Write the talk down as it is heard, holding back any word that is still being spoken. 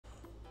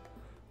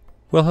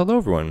Well, hello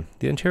everyone,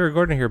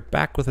 TheOntarioGardener here,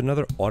 back with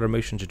another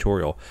automation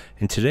tutorial.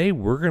 And today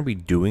we're going to be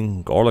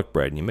doing garlic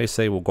bread. And you may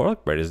say, well,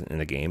 garlic bread isn't in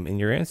the game. And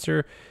your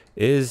answer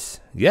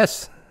is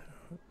yes,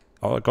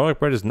 garlic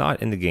bread is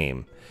not in the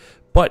game.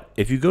 But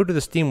if you go to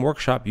the Steam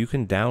Workshop, you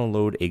can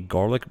download a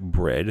garlic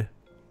bread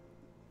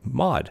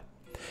mod.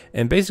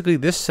 And basically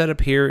this setup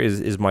here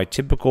is my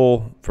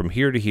typical, from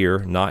here to here,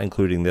 not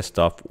including this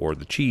stuff or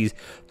the cheese.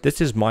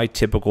 This is my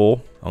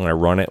typical, I'm going to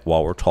run it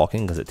while we're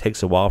talking because it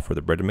takes a while for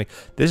the bread to make.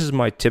 This is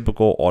my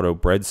typical auto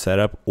bread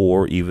setup,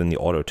 or even the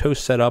auto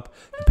toast setup,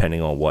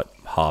 depending on what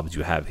hobs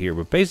you have here.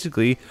 But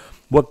basically,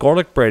 what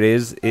garlic bread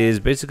is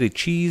basically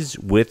cheese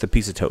with a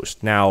piece of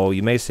toast. Now,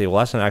 you may say, well,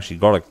 that's not actually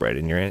garlic bread,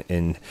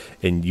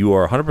 and you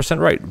are 100%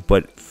 right.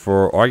 But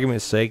for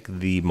argument's sake,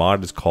 the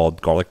mod is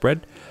called garlic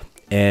bread.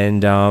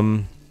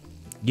 And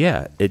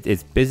yeah,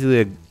 it's basically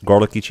a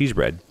garlicky cheese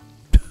bread.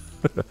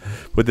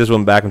 Put this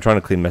one back. I'm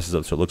trying to clean messes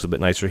up so it looks a bit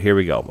nicer. Here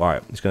we go. All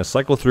right, it's going to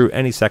cycle through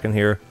any second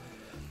here.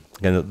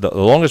 Again, the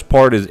longest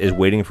part is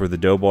waiting for the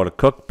dough ball to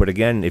cook. But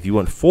again, if you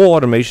want full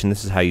automation,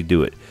 this is how you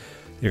do it.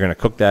 You're going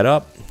to cook that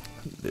up.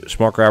 The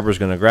smart grabber is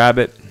going to grab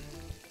it.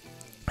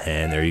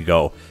 And there you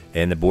go.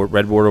 And the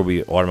bread board will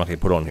be automatically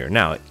put on here.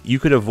 Now, you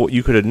could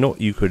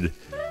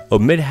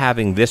omit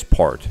having this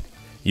part.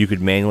 You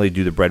could manually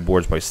do the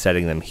breadboards by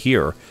setting them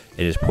here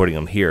and just putting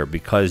them here,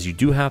 because you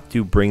do have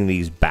to bring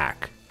these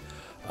back.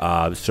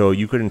 So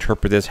you could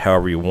interpret this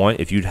however you want.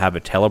 If you'd have a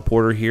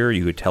teleporter here,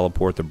 you could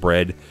teleport the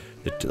bread,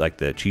 like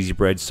the cheesy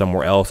bread,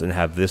 somewhere else and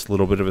have this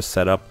little bit of a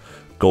setup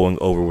going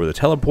over where the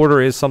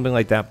teleporter is, something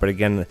like that. But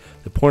again,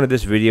 the point of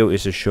this video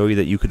is to show you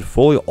that you could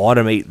fully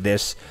automate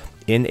this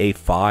in a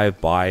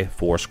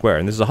 5x4 square,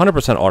 and this is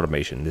 100%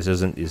 automation. This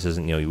isn't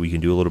you know, we can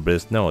do a little bit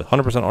of this. No,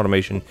 100%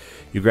 automation.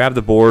 You grab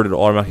the board,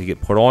 it'll automatically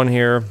get put on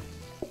here,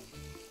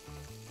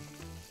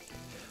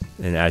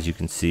 and as you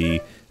can see,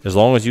 as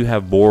long as you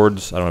have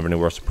boards, I don't have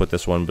anywhere else to put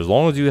this one, but as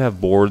long as you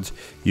have boards,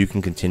 you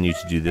can continue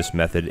to do this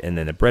method, and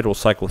then the bread will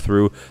cycle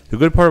through. The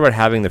good part about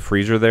having the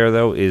freezer there,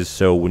 though, is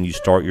so when you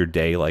start your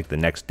day, like the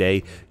next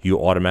day, you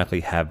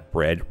automatically have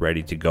bread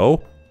ready to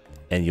go.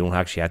 And you don't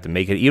actually have to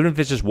make it. Even if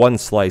it's just one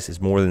slice,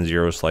 it's more than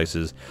 0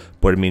 slices.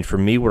 But I mean, for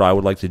me, what I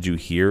would like to do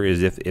here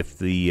is if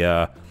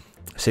the,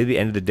 say the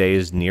end of the day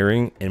is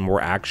nearing and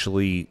we're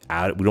actually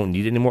out, we don't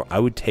need it anymore, I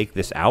would take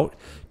this out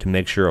to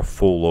make sure a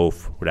full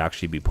loaf would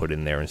actually be put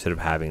in there instead of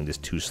having this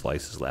 2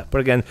 slices left. But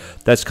again,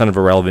 that's kind of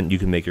irrelevant. You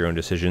can make your own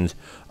decisions.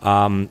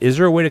 Is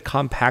there a way to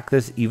compact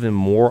this even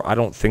more? I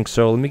don't think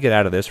so. Let me get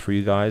out of this for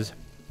you guys.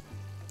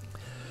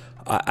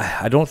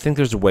 I don't think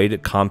there's a way to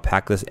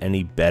compact this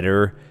any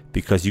better,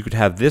 because you could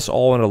have this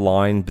all in a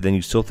line, but then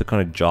you still have to kind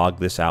of jog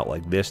this out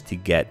like this to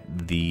get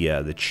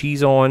the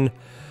cheese on.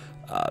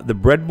 The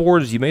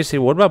breadboards, you may say,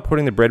 what about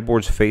putting the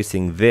breadboards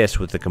facing this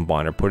with the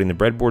combiner? Putting the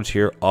breadboards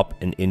here up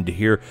and into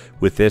here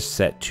with this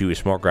set to a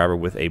smart grabber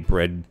with a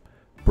bread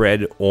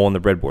on the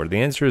breadboard.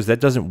 The answer is that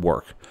doesn't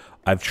work.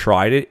 I've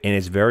tried it, and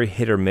it's very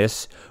hit or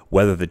miss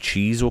whether the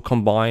cheese will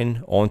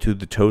combine onto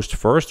the toast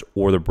first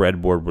or the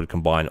breadboard would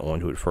combine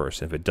onto it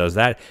first. If it does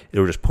that,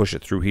 it'll just push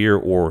it through here,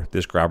 or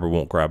this grabber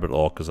won't grab it at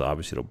all because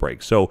obviously it'll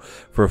break. So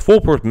for a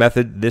foolproof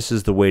method, this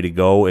is the way to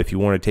go. If you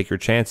want to take your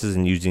chances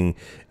in using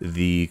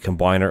the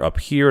combiner up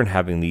here and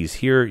having these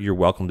here, you're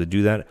welcome to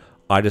do that.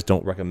 I just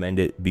don't recommend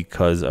it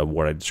because of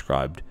what I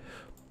described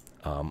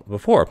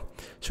before.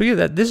 So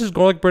yeah, this is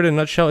garlic bread in a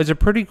nutshell. It's a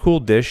pretty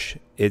cool dish.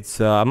 It's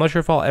I'm not sure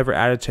if I'll ever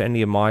add it to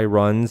any of my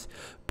runs,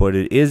 but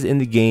it is in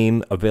the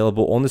game,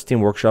 available on the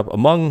Steam Workshop,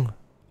 among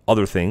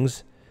other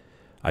things.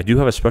 I do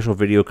have a special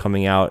video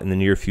coming out in the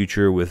near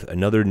future with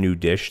another new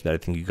dish that I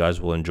think you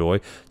guys will enjoy,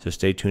 so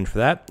stay tuned for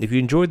that. If you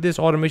enjoyed this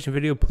automation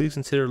video, please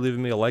consider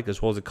leaving me a like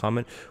as well as a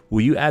comment.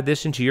 Will you add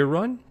this into your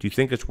run? Do you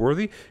think it's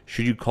worthy?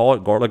 Should you call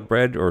it garlic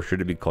bread, or should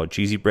it be called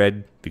cheesy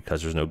bread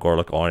because there's no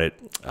garlic on it?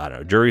 I don't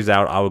know. Jury's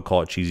out. I would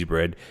call it cheesy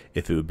bread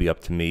if it would be up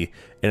to me.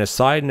 And a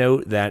side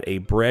note, that a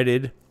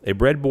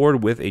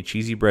breadboard with a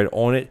cheesy bread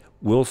on it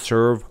will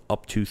serve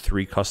up to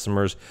 3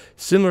 customers,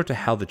 similar to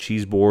how the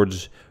cheese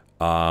boards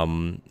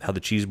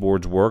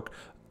work,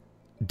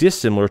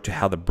 dissimilar to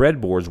how the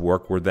breadboards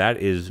work, where that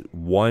is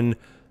 1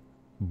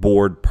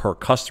 board per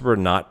customer,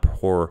 not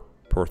per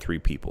 3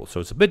 people. So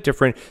it's a bit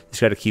different. You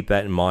just got to keep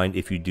that in mind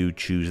if you do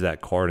choose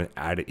that card and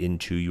add it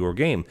into your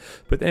game.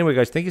 But anyway,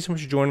 guys, thank you so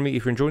much for joining me.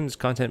 If you're enjoying this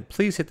content,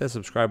 please hit that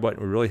subscribe button.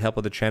 It would really help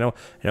with the channel,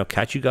 and I'll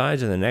catch you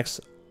guys in the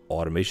next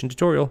automation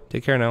tutorial.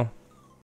 Take care now.